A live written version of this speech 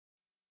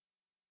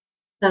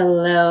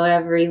Hello,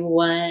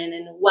 everyone,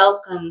 and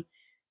welcome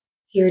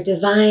to your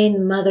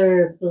Divine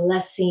Mother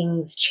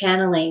Blessings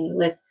channeling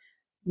with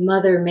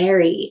Mother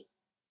Mary,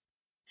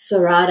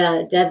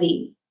 Sarada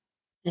Devi,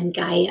 and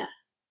Gaia.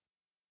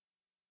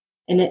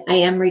 And I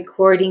am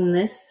recording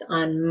this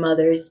on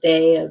Mother's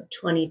Day of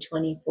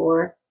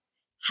 2024.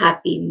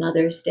 Happy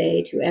Mother's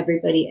Day to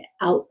everybody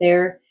out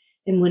there.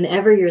 And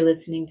whenever you're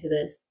listening to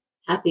this,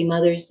 happy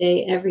Mother's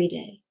Day every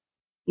day.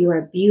 You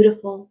are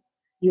beautiful,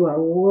 you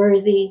are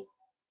worthy,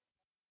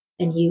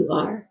 and you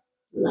are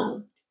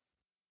loved.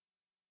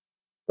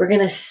 We're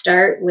going to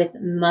start with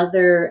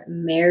Mother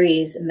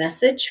Mary's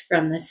message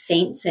from the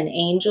Saints and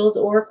Angels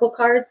Oracle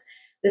cards.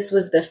 This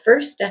was the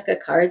first deck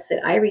of cards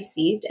that I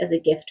received as a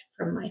gift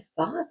from my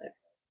father.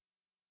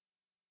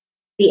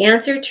 The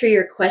answer to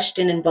your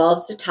question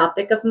involves the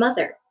topic of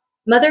mother.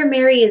 Mother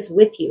Mary is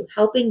with you,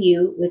 helping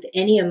you with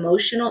any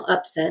emotional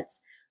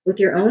upsets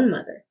with your own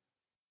mother,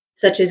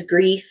 such as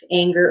grief,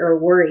 anger, or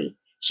worry.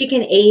 She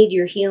can aid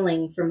your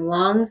healing from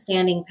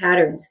long-standing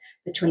patterns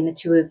between the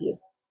two of you.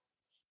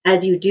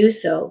 As you do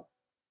so,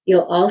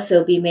 you'll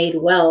also be made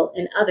well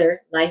in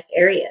other life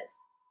areas.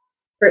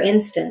 For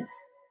instance,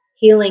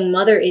 healing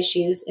mother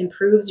issues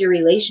improves your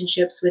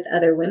relationships with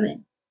other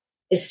women,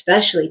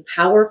 especially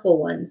powerful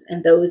ones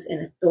and those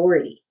in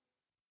authority.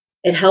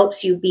 It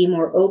helps you be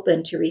more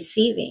open to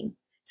receiving,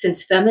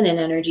 since feminine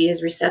energy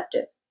is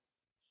receptive.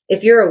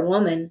 If you're a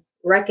woman,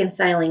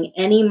 reconciling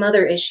any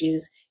mother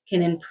issues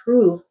can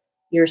improve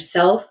your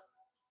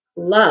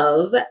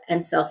self-love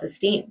and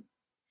self-esteem.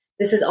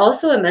 This is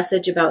also a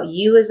message about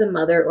you as a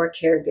mother or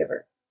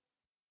caregiver.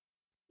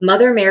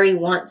 Mother Mary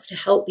wants to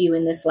help you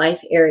in this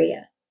life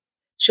area.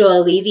 She'll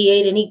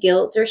alleviate any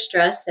guilt or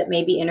stress that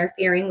may be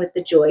interfering with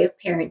the joy of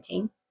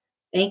parenting.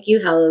 Thank you,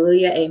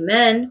 hallelujah,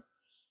 amen.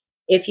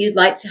 If you'd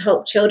like to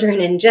help children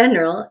in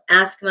general,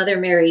 ask Mother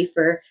Mary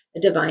for a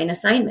divine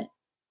assignment.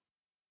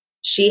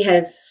 She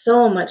has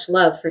so much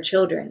love for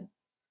children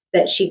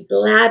that she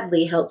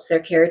gladly helps their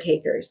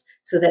caretakers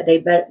so that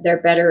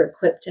they're better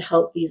equipped to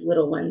help these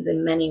little ones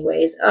in many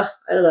ways. Oh,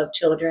 I love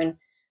children.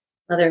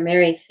 Mother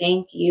Mary,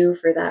 thank you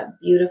for that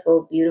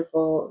beautiful,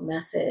 beautiful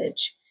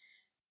message.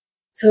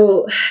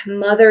 So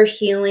mother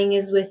healing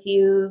is with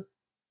you,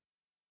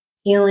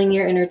 healing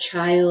your inner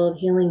child,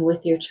 healing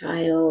with your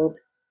child,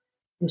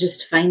 and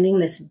just finding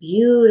this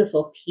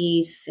beautiful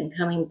peace and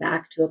coming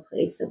back to a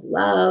place of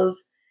love,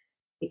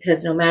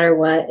 because no matter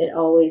what, it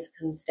always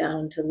comes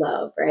down to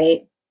love,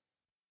 right?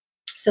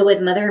 So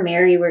with Mother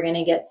Mary, we're going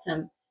to get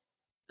some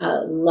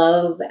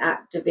love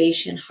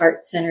activation,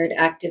 heart-centered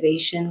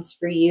activations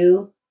for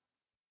you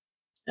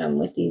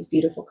with these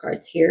beautiful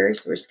cards here.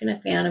 So we're just going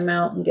to fan them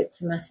out and get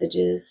some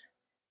messages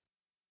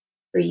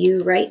for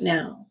you right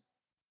now.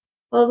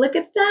 Well, look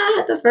at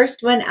that. The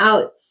first one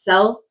out,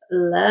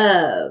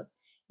 self-love.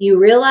 You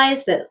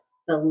realize that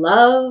the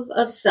love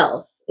of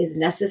self is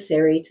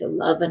necessary to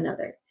love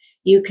another.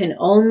 You can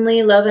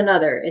only love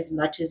another as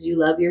much as you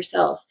love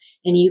yourself,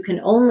 and you can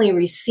only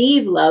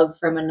receive love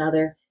from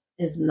another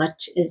as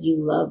much as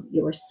you love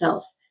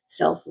yourself.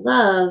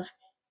 Self-love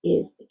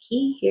is the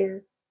key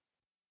here.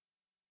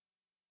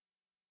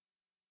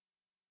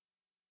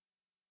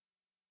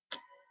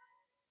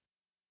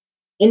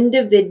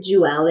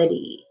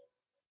 Individuality.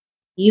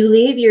 You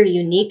leave your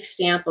unique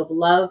stamp of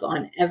love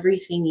on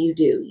everything you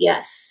do.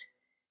 Yes,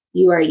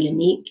 you are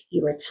unique,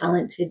 you are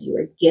talented, you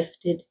are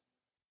gifted,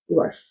 you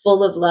are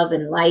full of love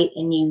and light,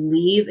 and you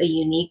leave a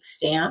unique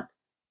stamp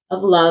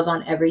of love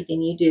on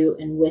everything you do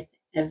and with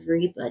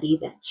everybody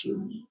that you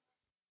meet.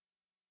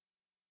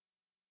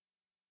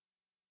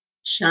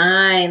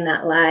 Shine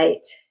that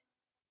light.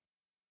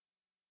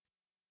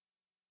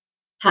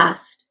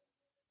 Past.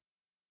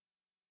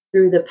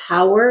 Through the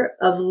power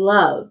of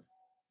love,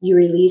 you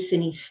release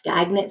any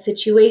stagnant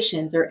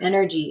situations or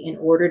energy in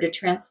order to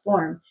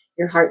transform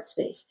your heart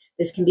space.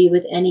 This can be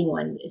with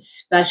anyone,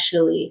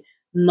 especially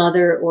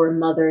mother or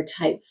mother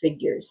type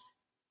figures.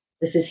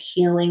 This is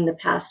healing the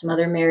past.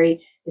 Mother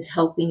Mary is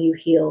helping you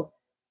heal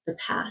the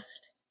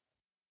past.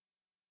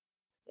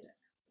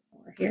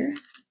 More here.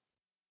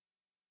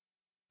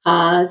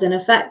 Cause and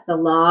effect, the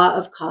law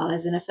of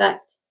cause and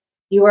effect.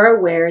 You are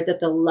aware that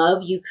the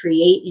love you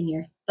create in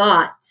your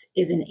thoughts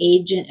is an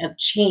agent of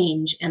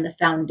change and the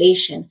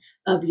foundation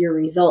of your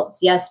results.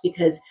 Yes,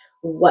 because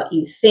what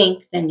you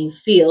think, then you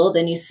feel,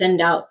 then you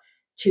send out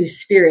to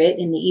spirit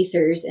in the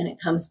ethers, and it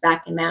comes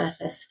back and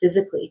manifests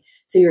physically.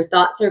 So your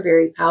thoughts are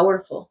very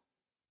powerful.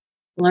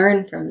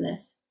 Learn from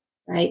this,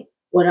 right?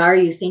 What are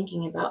you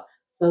thinking about?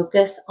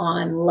 Focus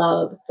on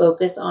love.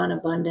 Focus on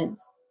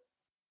abundance.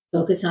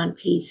 Focus on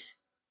peace.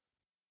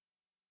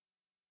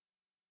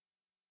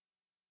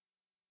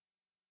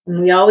 And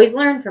we always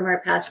learn from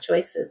our past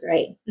choices,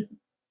 right?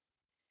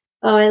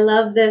 Oh, I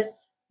love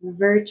this.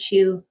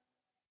 Virtue.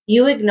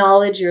 You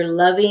acknowledge your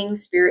loving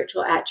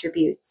spiritual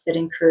attributes that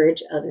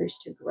encourage others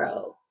to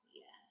grow.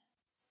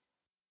 Yes.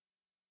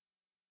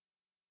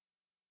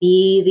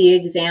 Be the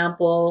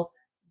example.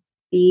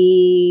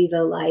 Be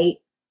the light.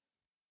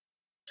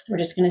 We're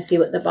just going to see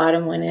what the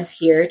bottom one is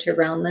here to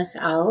round this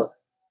out.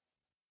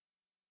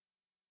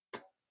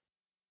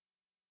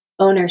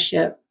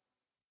 ownership.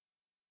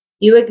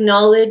 You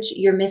acknowledge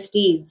your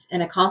misdeeds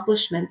and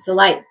accomplishments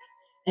alike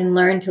and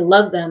learn to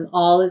love them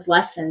all as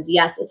lessons.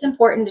 Yes, it's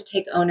important to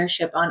take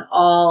ownership on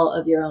all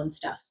of your own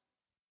stuff.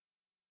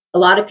 A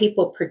lot of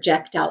people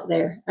project out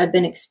there. I've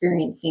been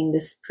experiencing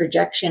this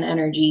projection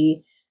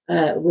energy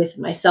with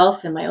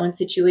myself and my own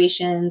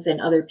situations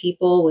and other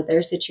people with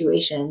their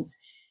situations.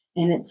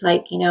 And it's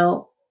like, you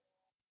know,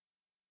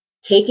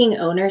 taking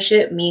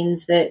ownership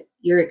means that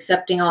you're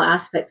accepting all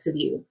aspects of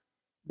you,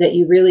 that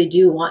you really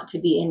do want to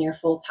be in your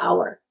full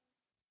power.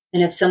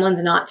 And if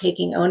someone's not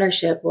taking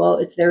ownership, well,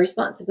 it's their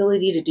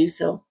responsibility to do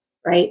so,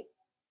 right?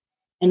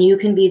 And you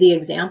can be the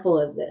example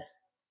of this.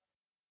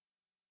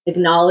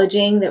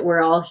 Acknowledging that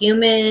we're all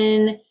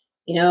human,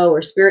 you know,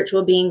 we're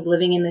spiritual beings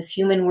living in this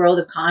human world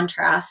of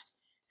contrast.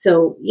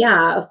 So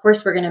yeah, of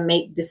course, we're going to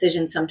make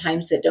decisions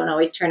sometimes that don't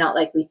always turn out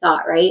like we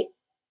thought, right?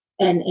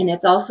 And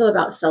it's also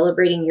about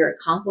celebrating your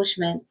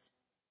accomplishments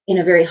in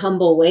a very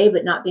humble way,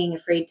 but not being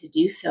afraid to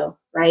do so,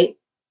 right?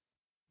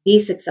 Be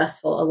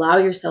successful. Allow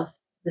yourself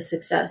the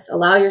success.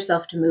 Allow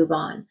yourself to move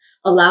on.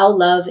 Allow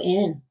love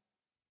in.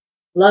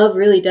 Love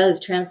really does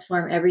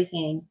transform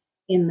everything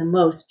in the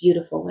most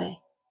beautiful way.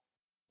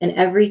 And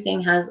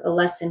everything has a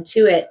lesson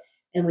to it,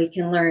 and we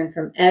can learn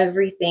from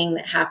everything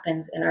that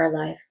happens in our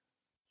life.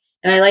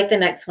 And I like the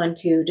next one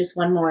too, just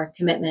one more: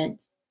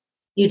 commitment.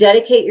 You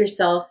dedicate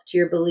yourself to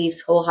your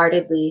beliefs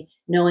wholeheartedly,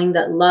 knowing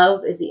that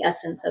love is the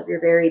essence of your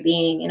very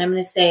being. And I'm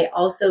going to say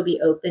also be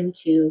open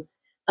to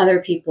other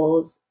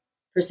people's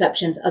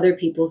perceptions, other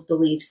people's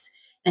beliefs,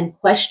 and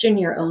question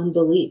your own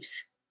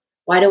beliefs.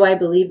 Why do I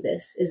believe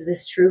this? Is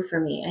this true for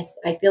me?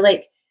 I feel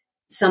like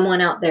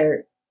someone out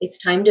there, it's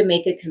time to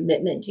make a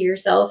commitment to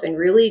yourself and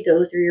really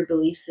go through your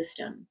belief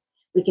system.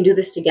 We can do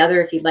this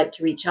together if you'd like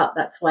to reach out.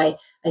 That's why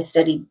I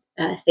studied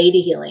theta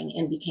healing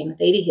and became a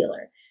theta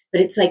healer. But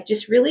it's like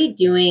just really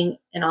doing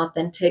an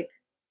authentic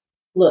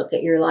look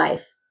at your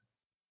life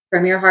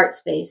from your heart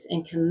space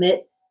and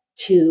commit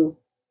to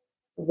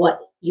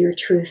what your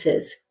truth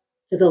is,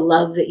 to the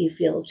love that you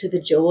feel, to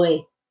the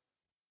joy.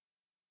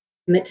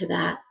 Commit to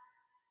that.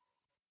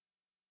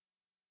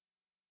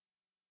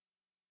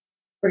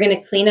 We're going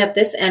to clean up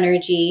this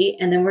energy,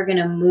 and then we're going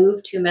to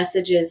move to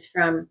messages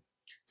from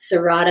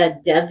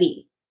Sarada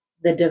Devi,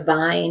 the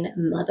Divine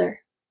Mother.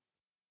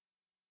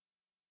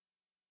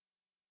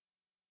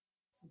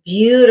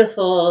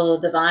 Beautiful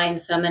divine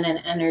feminine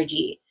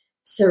energy.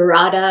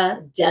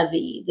 Sarada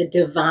Devi, the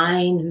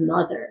Divine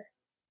Mother.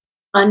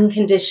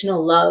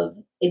 Unconditional love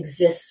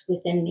exists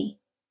within me.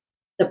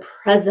 The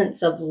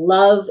presence of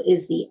love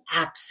is the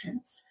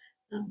absence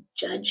of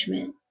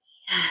judgment.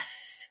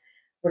 Yes.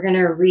 We're going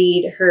to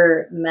read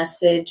her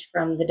message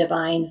from the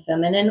Divine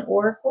Feminine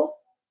Oracle.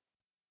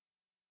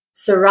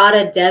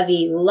 Sarada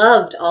Devi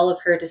loved all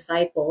of her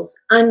disciples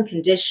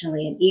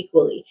unconditionally and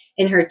equally.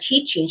 In her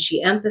teaching,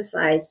 she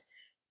emphasized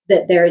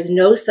that there is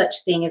no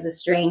such thing as a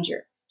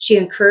stranger. She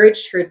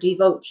encouraged her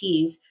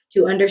devotees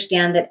to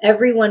understand that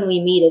everyone we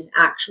meet is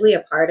actually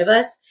a part of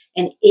us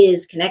and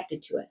is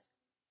connected to us.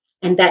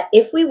 And that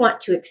if we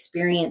want to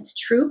experience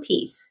true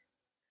peace,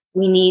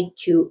 we need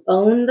to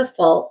own the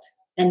fault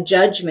and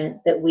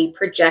judgment that we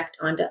project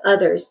onto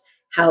others.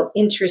 How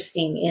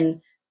interesting.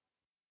 In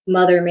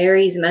Mother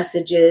Mary's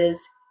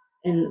messages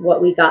and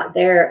what we got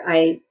there,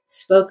 I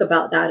spoke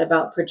about that,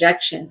 about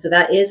projection. So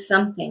that is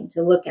something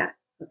to look at,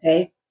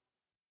 okay?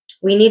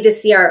 We need to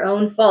see our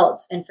own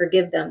faults and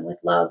forgive them with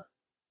love.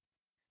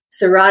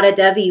 Sarada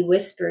Devi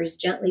whispers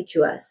gently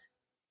to us,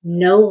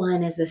 no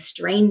one is a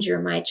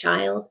stranger, my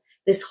child.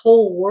 This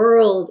whole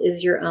world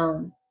is your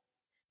own.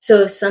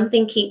 So if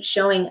something keeps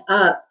showing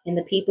up in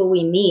the people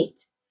we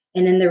meet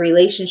and in the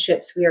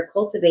relationships we are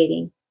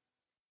cultivating,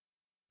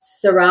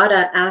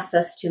 Sarada asks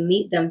us to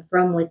meet them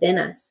from within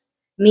us,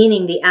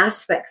 meaning the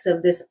aspects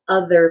of this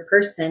other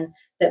person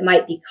that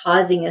might be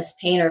causing us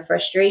pain or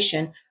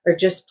frustration or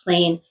just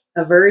plain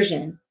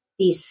aversion.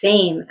 These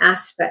same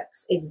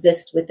aspects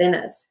exist within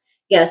us.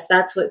 Yes,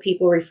 that's what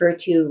people refer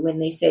to when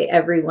they say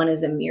everyone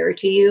is a mirror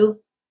to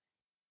you.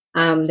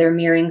 They're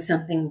mirroring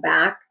something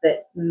back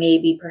that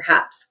maybe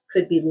perhaps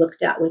could be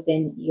looked at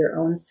within your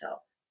own self.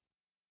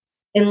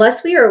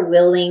 Unless we are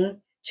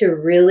willing to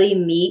really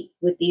meet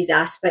with these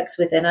aspects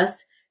within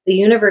us, the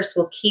universe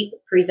will keep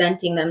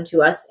presenting them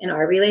to us in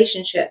our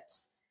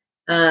relationships.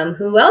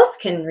 Who else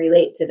can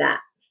relate to that?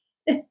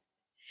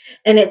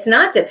 And it's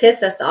not to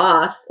piss us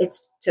off,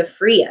 it's to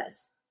free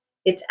us.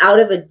 It's out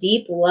of a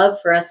deep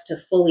love for us to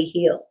fully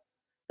heal.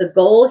 The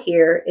goal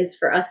here is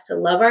for us to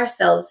love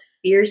ourselves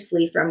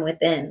fiercely from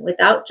within,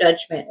 without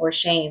judgment or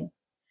shame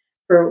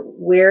for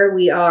where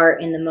we are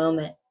in the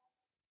moment.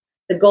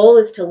 The goal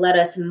is to let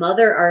us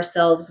mother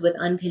ourselves with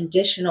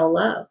unconditional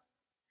love.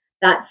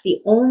 That's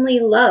the only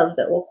love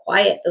that will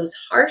quiet those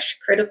harsh,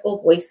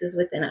 critical voices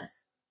within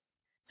us.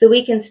 So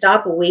we can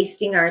stop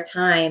wasting our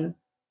time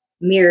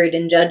mirrored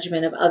in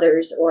judgment of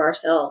others or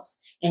ourselves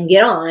and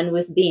get on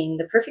with being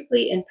the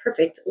perfectly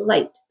imperfect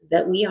light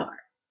that we are.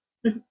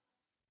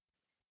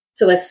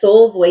 So a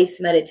soul voice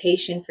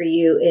meditation for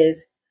you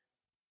is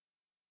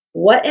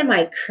What am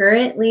I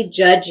currently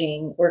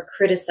judging or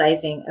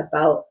criticizing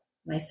about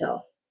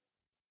myself?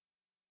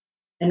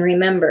 And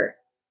remember,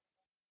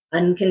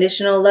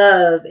 unconditional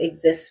love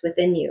exists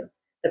within you.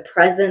 The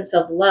presence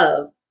of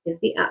love is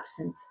the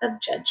absence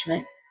of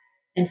judgment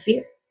and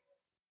fear.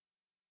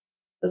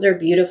 Those are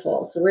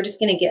beautiful. So we're just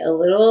going to get a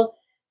little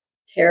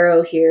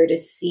tarot here to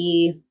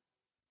see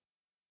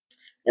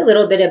a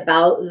little bit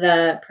about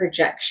the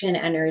projection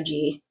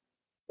energy.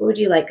 What would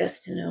you like us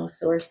to know,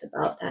 Source,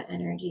 about that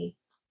energy?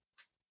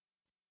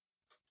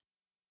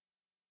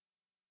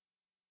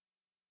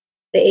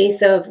 The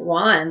Ace of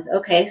Wands.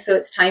 Okay, so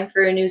it's time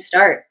for a new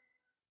start.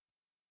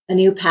 A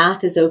new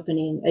path is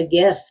opening, a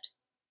gift.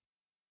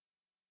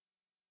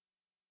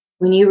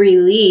 When you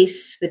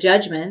release the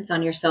judgments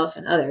on yourself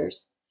and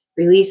others,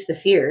 release the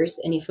fears,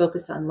 and you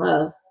focus on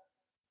love,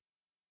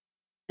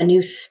 a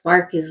new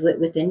spark is lit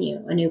within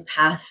you. A new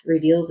path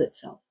reveals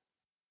itself.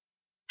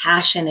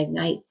 Passion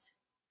ignites.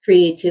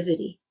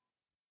 Creativity.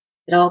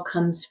 It all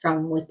comes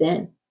from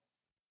within.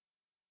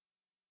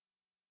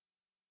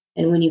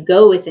 And when you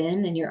go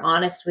within and you're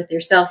honest with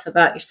yourself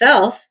about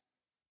yourself,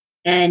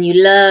 and you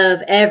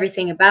love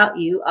everything about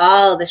you,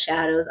 all the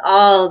shadows,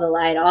 all the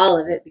light, all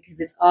of it,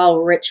 because it's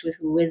all rich with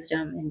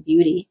wisdom and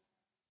beauty,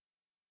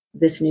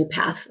 this new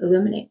path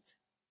illuminates.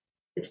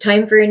 It's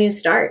time for a new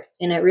start,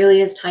 and it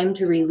really is time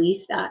to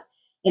release that.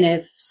 And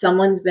if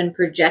someone's been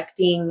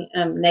projecting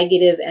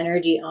negative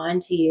energy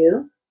onto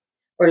you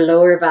or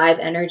lower vibe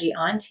energy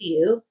onto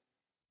you,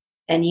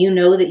 and you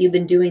know that you've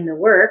been doing the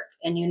work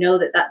and you know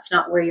that that's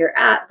not where you're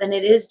at, then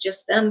it is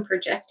just them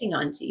projecting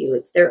onto you.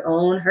 It's their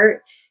own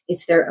hurt.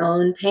 It's their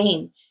own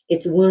pain.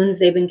 It's wounds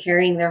they've been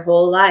carrying their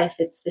whole life.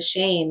 It's the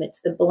shame.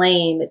 It's the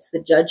blame. It's the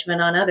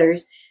judgment on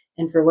others.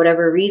 And for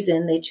whatever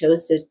reason, they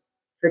chose to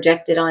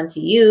project it onto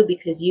you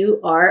because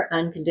you are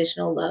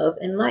unconditional love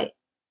and light.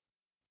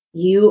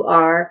 You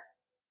are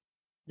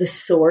the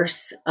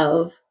source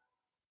of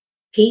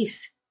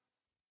peace.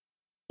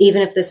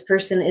 Even if this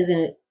person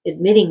isn't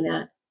admitting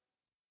that,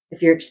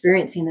 if you're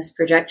experiencing this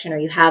projection or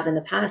you have in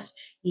the past,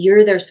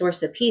 you're their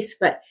source of peace.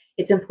 But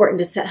it's important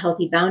to set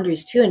healthy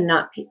boundaries too and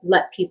not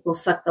let people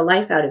suck the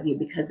life out of you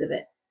because of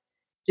it.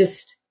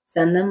 Just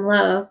send them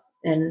love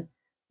and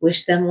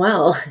wish them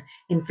well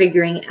in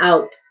figuring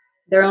out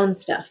their own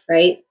stuff,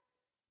 right?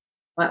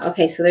 Wow,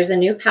 okay, so there's a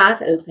new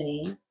path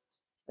opening.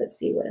 Let's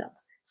see what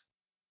else.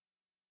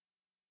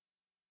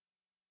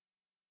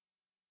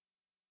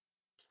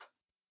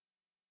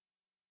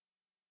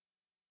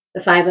 The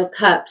Five of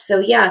Cups. So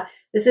yeah,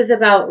 this is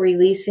about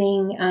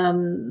releasing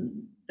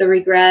the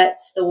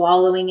regrets, the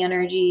wallowing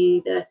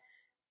energy, the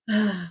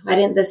why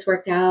didn't this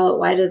work out?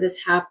 Why did this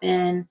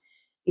happen?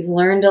 You've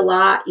learned a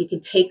lot. You can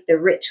take the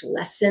rich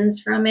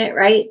lessons from it,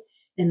 right?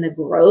 And the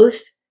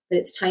growth, but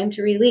it's time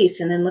to release.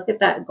 And then look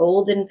at that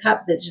golden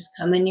cup that's just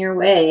coming your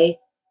way.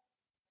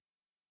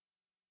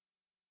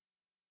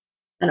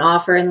 An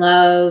offer in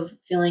love,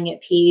 feeling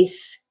at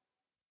peace.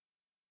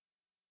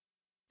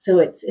 So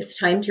it's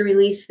time to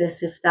release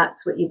this if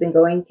that's what you've been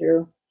going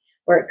through.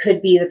 Or it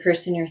could be the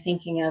person you're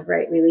thinking of,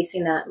 right?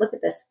 Releasing that. Look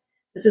at this.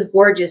 This is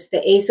gorgeous.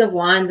 The Ace of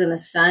Wands and the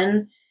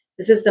Sun.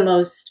 This is the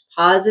most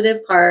positive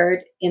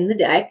card in the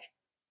deck.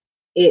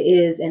 It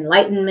is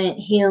enlightenment,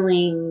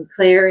 healing,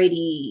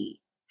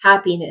 clarity,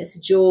 happiness,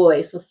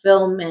 joy,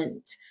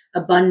 fulfillment,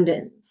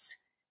 abundance.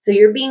 So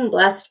you're being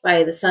blessed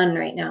by the sun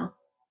right now.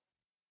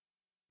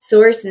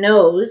 Source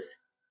knows,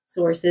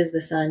 source is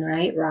the sun,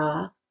 right?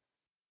 Ra.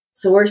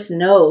 Source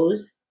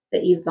knows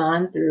that you've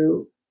gone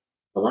through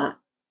a lot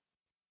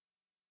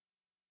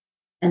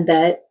and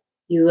that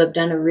you have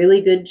done a really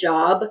good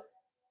job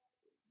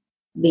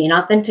being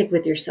authentic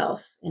with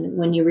yourself. And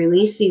when you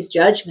release these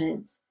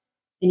judgments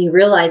and you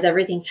realize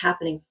everything's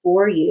happening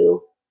for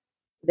you,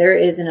 there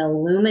is an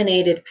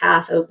illuminated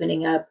path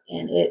opening up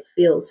and it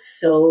feels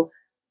so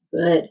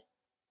good.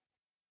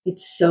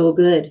 It's so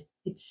good.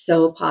 It's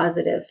so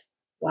positive.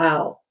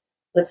 Wow.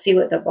 Let's see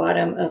what the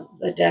bottom of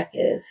the deck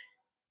is.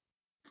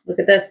 Look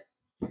at this.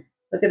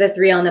 Look at the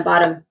 3 on the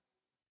bottom.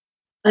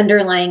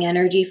 Underlying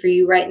energy for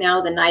you right now,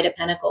 the Knight of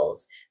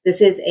Pentacles.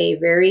 This is a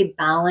very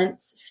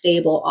balanced,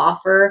 stable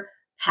offer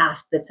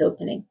path that's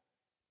opening.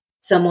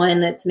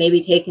 Someone that's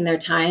maybe taking their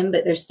time,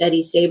 but they're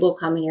steady, stable,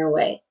 coming your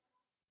way.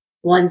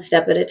 One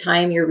step at a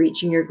time, you're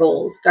reaching your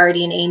goals.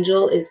 Guardian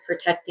angel is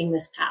protecting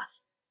this path.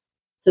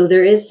 So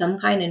there is some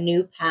kind of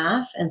new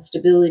path and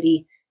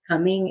stability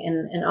coming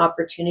and an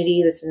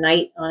opportunity, this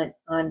knight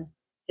on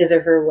his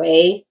or her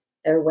way,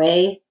 their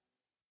way.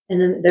 And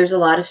then there's a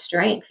lot of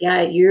strength.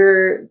 Yeah,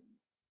 you're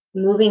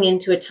moving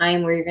into a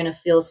time where you're going to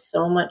feel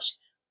so much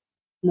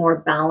more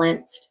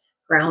balanced,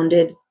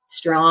 grounded,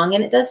 strong.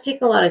 And it does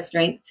take a lot of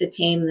strength to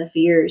tame the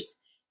fears,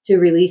 to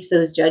release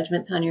those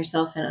judgments on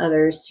yourself and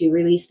others, to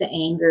release the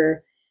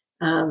anger,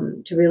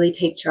 to really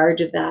take charge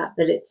of that.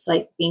 But it's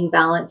like being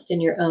balanced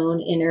in your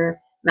own inner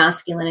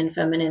masculine and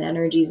feminine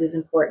energies is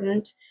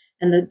important.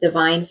 And the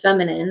divine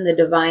feminine, the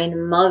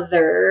divine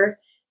mother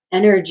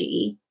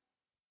energy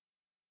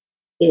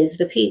is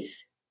the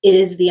peace,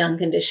 is the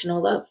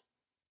unconditional love.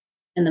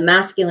 And the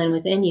masculine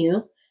within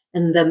you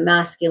And the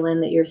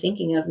masculine that you're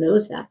thinking of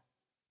knows that.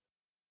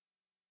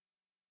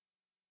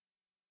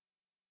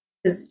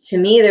 Because to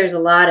me, there's a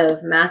lot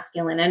of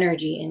masculine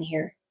energy in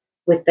here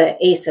with the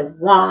Ace of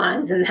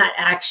Wands and that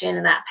action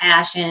and that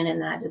passion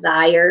and that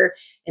desire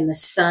and the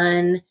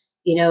sun,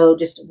 you know,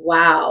 just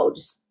wow,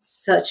 just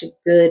such a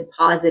good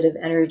positive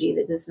energy.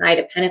 That this Knight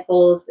of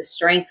Pentacles, the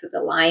strength of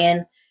the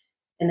Lion.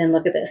 And then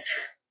look at this,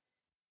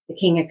 the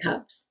King of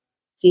Cups.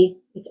 See,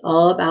 it's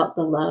all about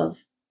the love.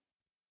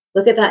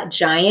 Look at that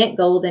giant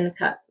golden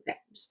cup. Okay,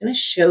 I'm just going to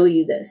show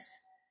you this.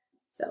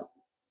 So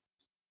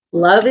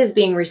love is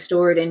being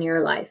restored in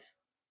your life.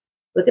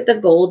 Look at the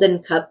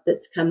golden cup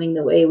that's coming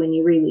the way when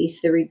you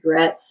release the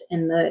regrets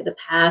and the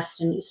past,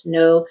 and just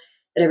know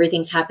that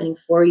everything's happening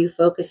for you.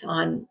 Focus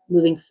on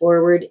moving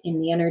forward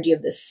in the energy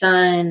of the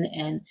sun,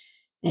 and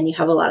you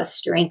have a lot of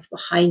strength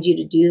behind you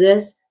to do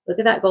this. Look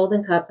at that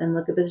golden cup, and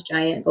look at this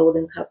giant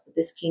golden cup that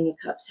this King of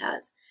Cups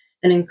has.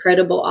 An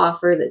incredible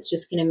offer that's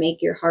just going to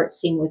make your heart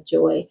sing with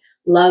joy.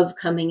 Love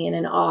coming in,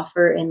 an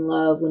offer in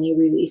love when you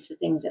release the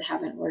things that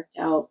haven't worked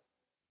out.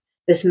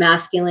 This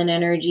masculine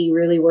energy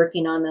really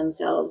working on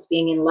themselves,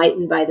 being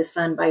enlightened by the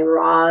sun, by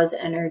Ra's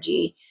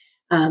energy,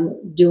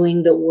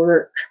 doing the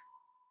work,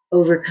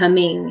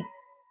 overcoming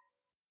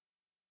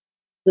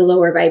the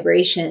lower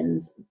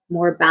vibrations,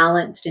 more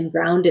balanced and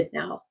grounded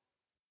now,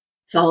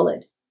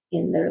 solid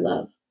in their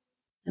love.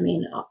 I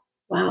mean,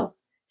 wow.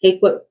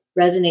 Take what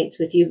resonates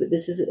with you, but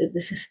this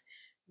is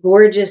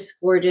gorgeous,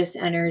 gorgeous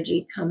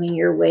energy coming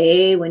your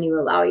way when you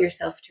allow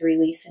yourself to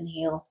release and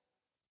heal.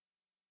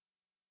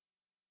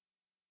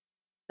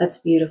 That's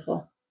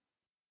beautiful.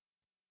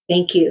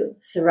 Thank you,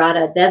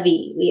 Sarada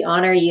Devi. We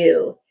honor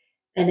you.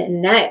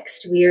 And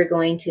next, we are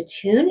going to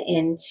tune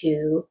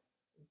into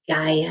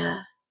Gaia,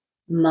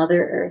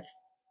 Mother Earth.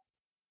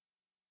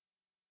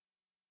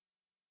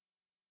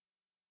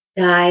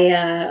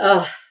 Gaia,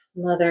 oh,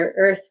 Mother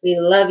Earth, we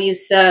love you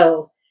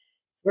so.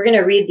 We're going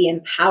to read the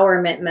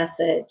empowerment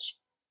message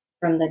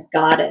from the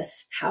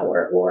Goddess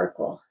Power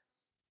Oracle.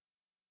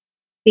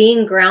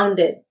 Being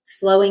grounded,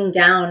 slowing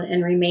down,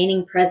 and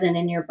remaining present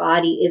in your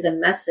body is a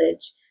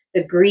message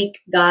the Greek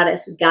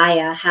goddess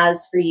Gaia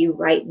has for you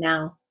right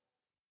now.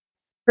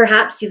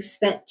 Perhaps you've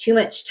spent too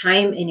much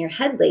time in your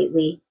head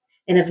lately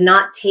and have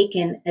not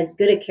taken as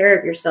good a care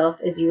of yourself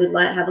as you would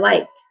have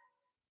liked.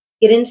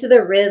 Get into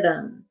the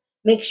rhythm.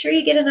 Make sure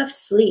you get enough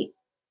sleep.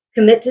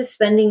 Commit to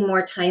spending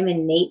more time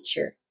in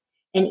nature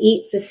and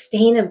eat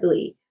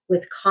sustainably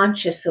with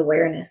conscious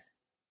awareness.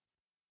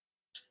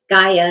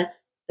 Gaia,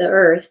 the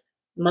earth,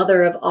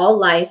 mother of all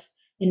life,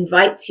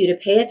 invites you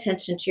to pay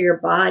attention to your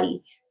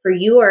body, for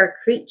you are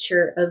a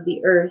creature of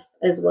the earth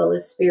as well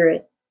as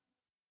spirit.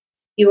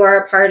 You are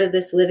a part of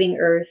this living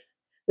earth,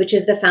 which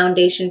is the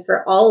foundation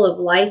for all of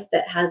life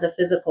that has a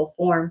physical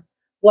form.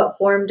 What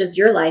form does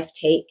your life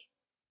take?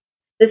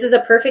 This is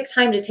a perfect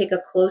time to take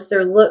a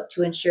closer look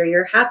to ensure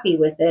you're happy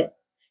with it.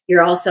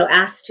 You're also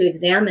asked to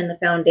examine the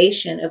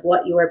foundation of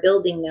what you are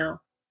building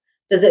now.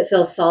 Does it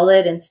feel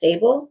solid and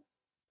stable?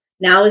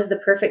 Now is the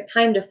perfect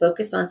time to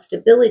focus on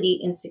stability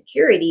and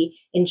security,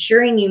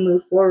 ensuring you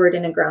move forward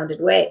in a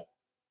grounded way.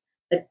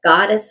 The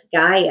goddess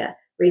Gaia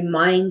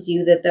reminds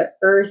you that the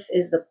earth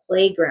is the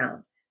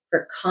playground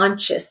for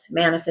conscious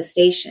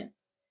manifestation.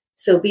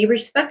 So be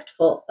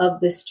respectful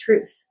of this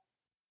truth.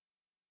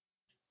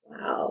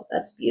 Wow,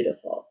 that's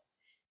beautiful.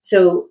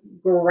 So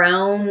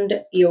ground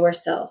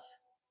yourself.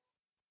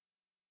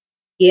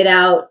 Get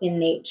out in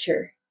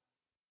nature.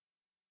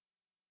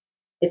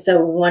 It's a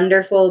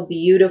wonderful,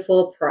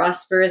 beautiful,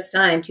 prosperous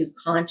time to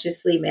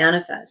consciously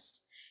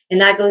manifest.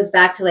 And that goes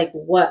back to like,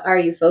 what are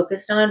you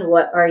focused on?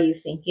 What are you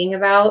thinking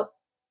about?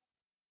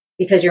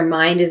 Because your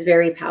mind is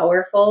very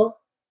powerful.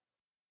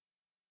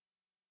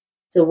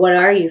 So what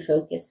are you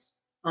focused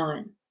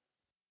on?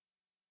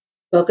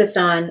 Focus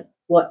on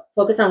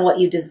what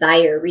you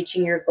desire,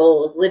 reaching your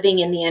goals, living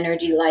in the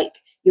energy like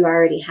you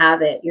already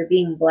have it. You're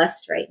being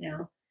blessed right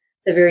now.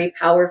 It's a very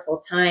powerful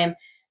time.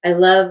 I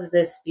love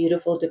this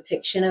beautiful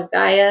depiction of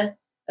Gaia,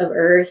 of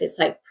Earth. It's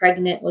like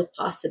pregnant with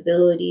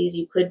possibilities.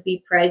 You could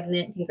be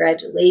pregnant.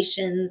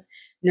 Congratulations.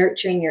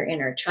 Nurturing your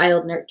inner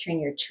child, nurturing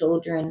your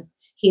children,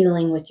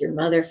 healing with your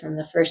mother from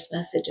the first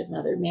message of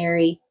Mother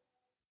Mary.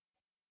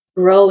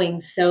 Growing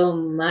so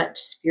much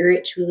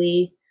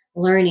spiritually,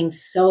 learning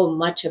so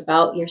much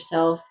about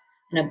yourself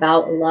and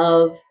about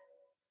love.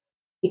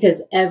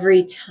 Because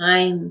every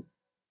time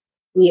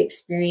we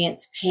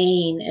experience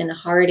pain and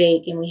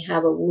heartache and we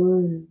have a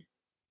wound,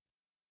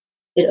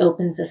 it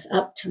opens us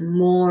up to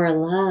more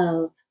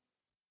love,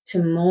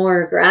 to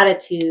more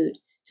gratitude,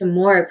 to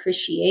more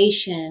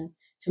appreciation,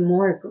 to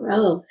more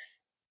growth.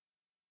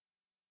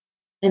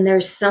 And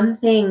there's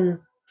something,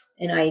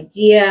 an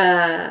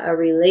idea, a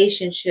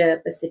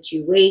relationship, a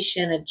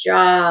situation, a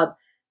job,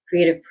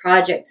 creative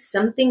project,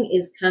 something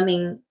is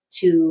coming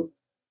to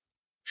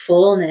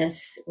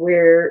fullness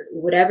where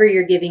whatever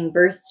you're giving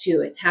birth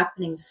to, it's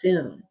happening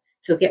soon.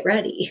 So get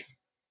ready.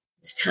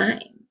 It's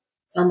time.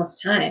 It's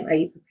almost time. Are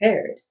you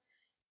prepared?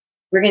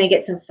 We're going to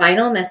get some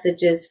final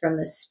messages from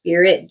the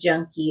Spirit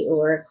Junkie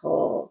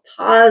Oracle.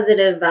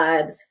 Positive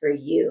vibes for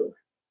you.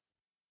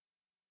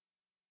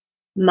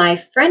 My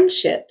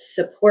friendships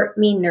support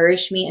me,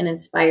 nourish me, and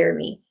inspire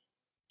me.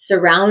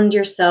 Surround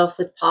yourself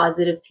with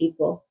positive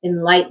people,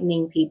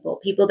 enlightening people,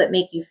 people that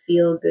make you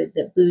feel good,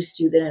 that boost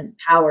you, that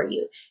empower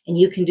you. And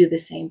you can do the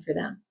same for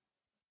them.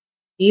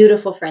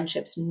 Beautiful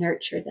friendships,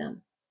 nurture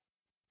them.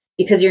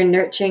 Because you're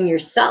nurturing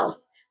yourself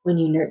when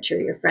you nurture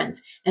your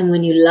friends. And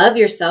when you love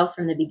yourself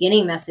from the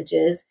beginning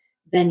messages,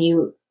 then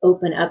you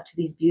open up to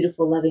these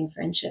beautiful, loving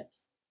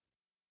friendships.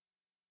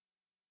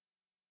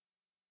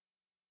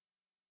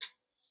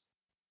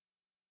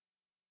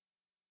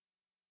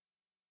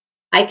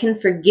 I can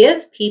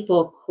forgive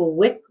people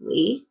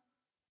quickly,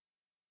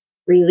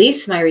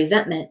 release my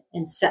resentment,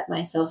 and set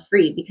myself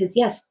free. Because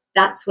yes,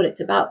 that's what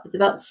it's about. It's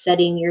about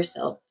setting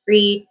yourself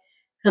free,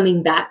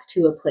 coming back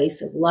to a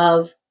place of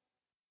love.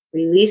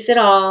 Release it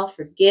all,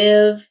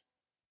 forgive,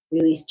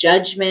 release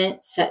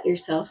judgment, set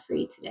yourself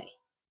free today.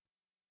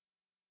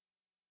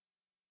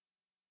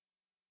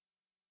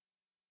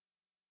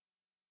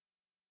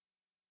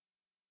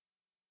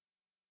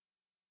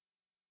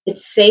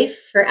 It's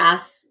safe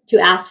to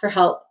ask for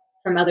help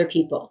from other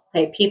people.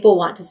 Okay, people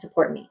want to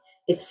support me.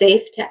 It's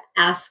safe to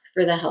ask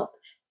for the help.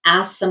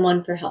 Ask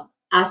someone for help.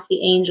 Ask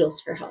the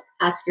angels for help.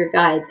 Ask your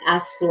guides.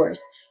 Ask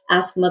Source.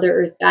 Ask Mother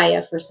Earth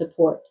Gaia for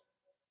support.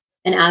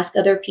 And ask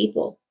other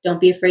people.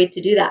 Don't be afraid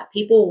to do that.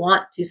 People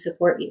want to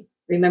support you.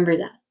 Remember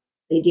that.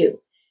 They do.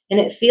 And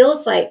it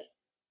feels like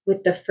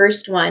with the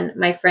first one,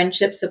 my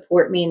friendships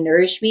support me and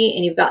nourish me.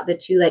 And you've got the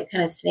two like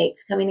kind of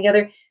snakes coming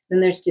together. Then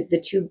there's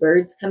the two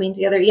birds coming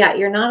together. Yeah,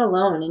 you're not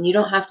alone, and you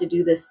don't have to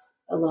do this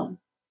alone.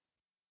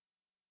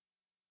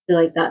 I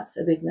feel like that's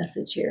a big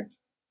message here.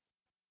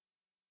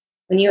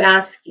 When you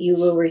ask, you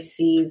will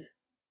receive.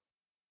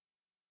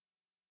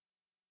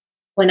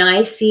 When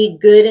I see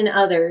good in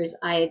others,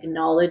 I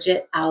acknowledge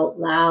it out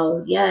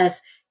loud.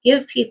 Yes,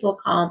 give people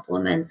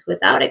compliments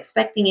without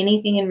expecting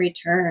anything in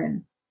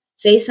return.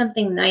 Say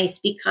something nice.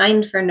 Be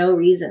kind for no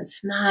reason.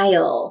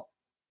 Smile,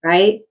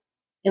 right?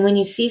 And when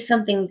you see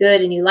something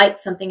good and you like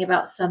something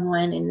about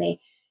someone and they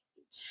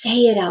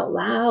say it out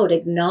loud,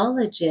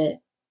 acknowledge it.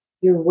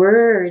 Your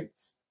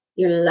words,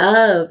 your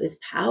love is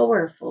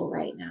powerful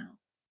right now.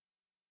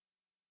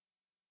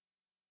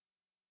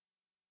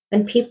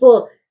 And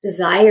people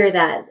desire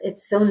that.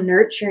 It's so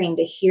nurturing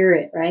to hear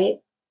it, right?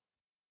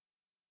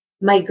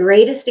 My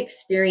greatest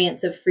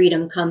experience of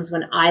freedom comes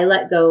when I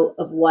let go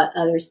of what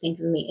others think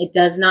of me. It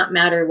does not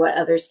matter what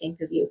others think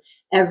of you.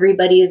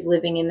 Everybody is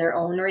living in their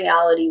own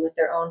reality with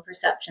their own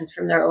perceptions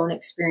from their own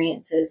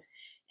experiences.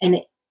 And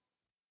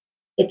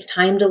it's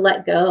time to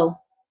let go.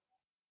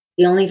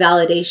 The only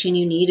validation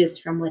you need is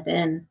from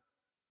within.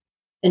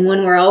 And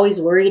when we're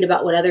always worried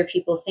about what other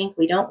people think,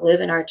 we don't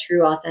live in our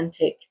true,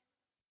 authentic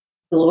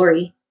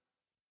glory.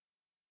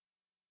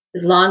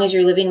 As long as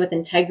you're living with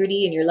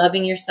integrity and you're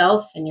loving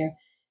yourself and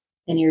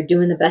you're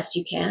doing the best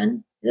you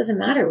can, it doesn't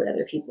matter what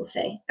other people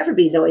say.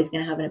 Everybody's always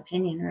going to have an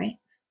opinion, right?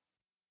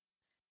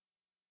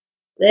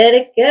 Let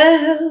it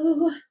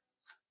go.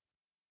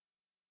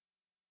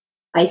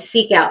 I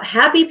seek out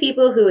happy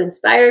people who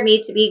inspire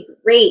me to be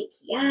great.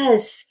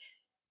 Yes.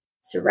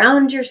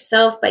 Surround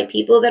yourself by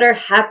people that are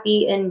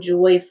happy and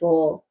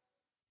joyful.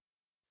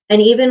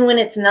 And even when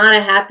it's not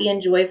a happy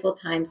and joyful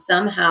time,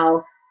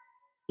 somehow,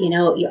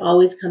 you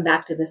always come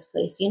back to this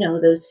place.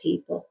 Those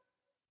people.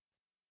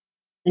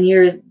 And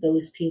you're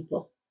those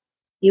people.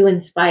 You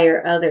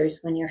inspire others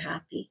when you're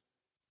happy.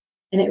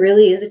 And it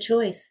really is a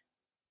choice.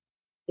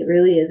 It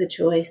really is a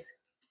choice.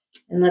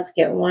 And let's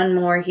get one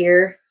more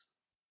here.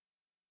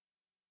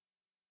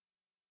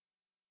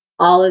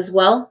 All is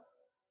well.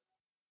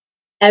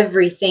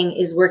 Everything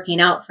is working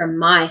out for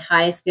my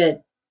highest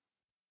good.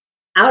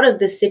 Out of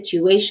this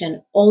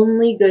situation,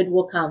 only good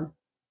will come.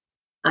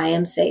 I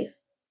am safe.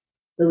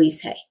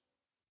 Louise Hay.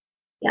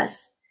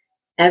 Yes,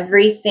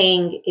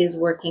 everything is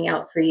working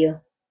out for you.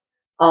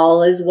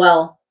 All is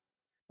well.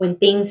 When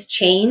things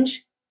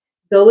change,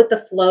 go with the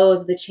flow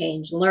of the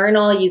change. Learn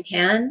all you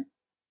can,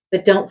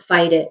 but don't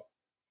fight it.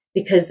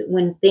 Because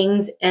when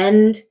things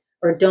end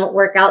or don't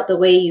work out the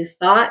way you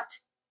thought,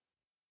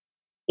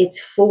 it's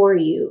for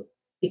you.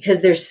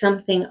 Because there's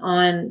something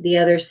on the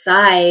other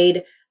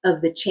side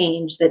of the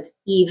change that's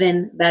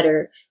even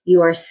better.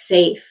 You are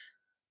safe.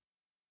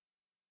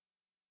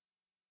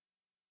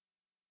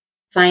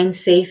 Find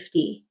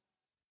safety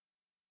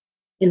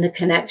in the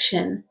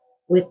connection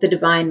with the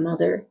Divine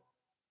Mother,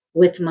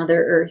 with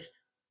Mother Earth.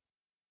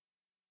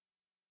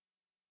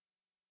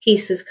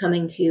 Peace is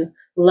coming to you.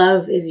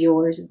 Love is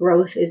yours.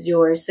 Growth is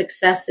yours.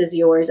 Success is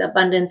yours.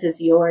 Abundance is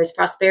yours.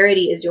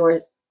 Prosperity is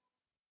yours.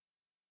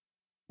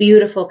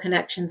 Beautiful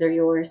connections are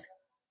yours.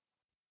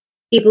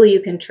 People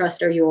you can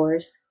trust are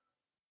yours.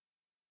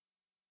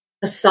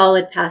 A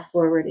solid path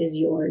forward is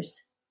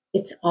yours.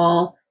 It's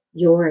all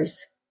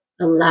yours.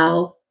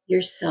 Allow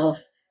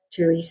yourself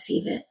to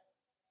receive it.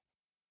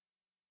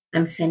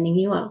 I'm sending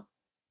you all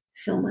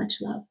so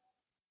much love.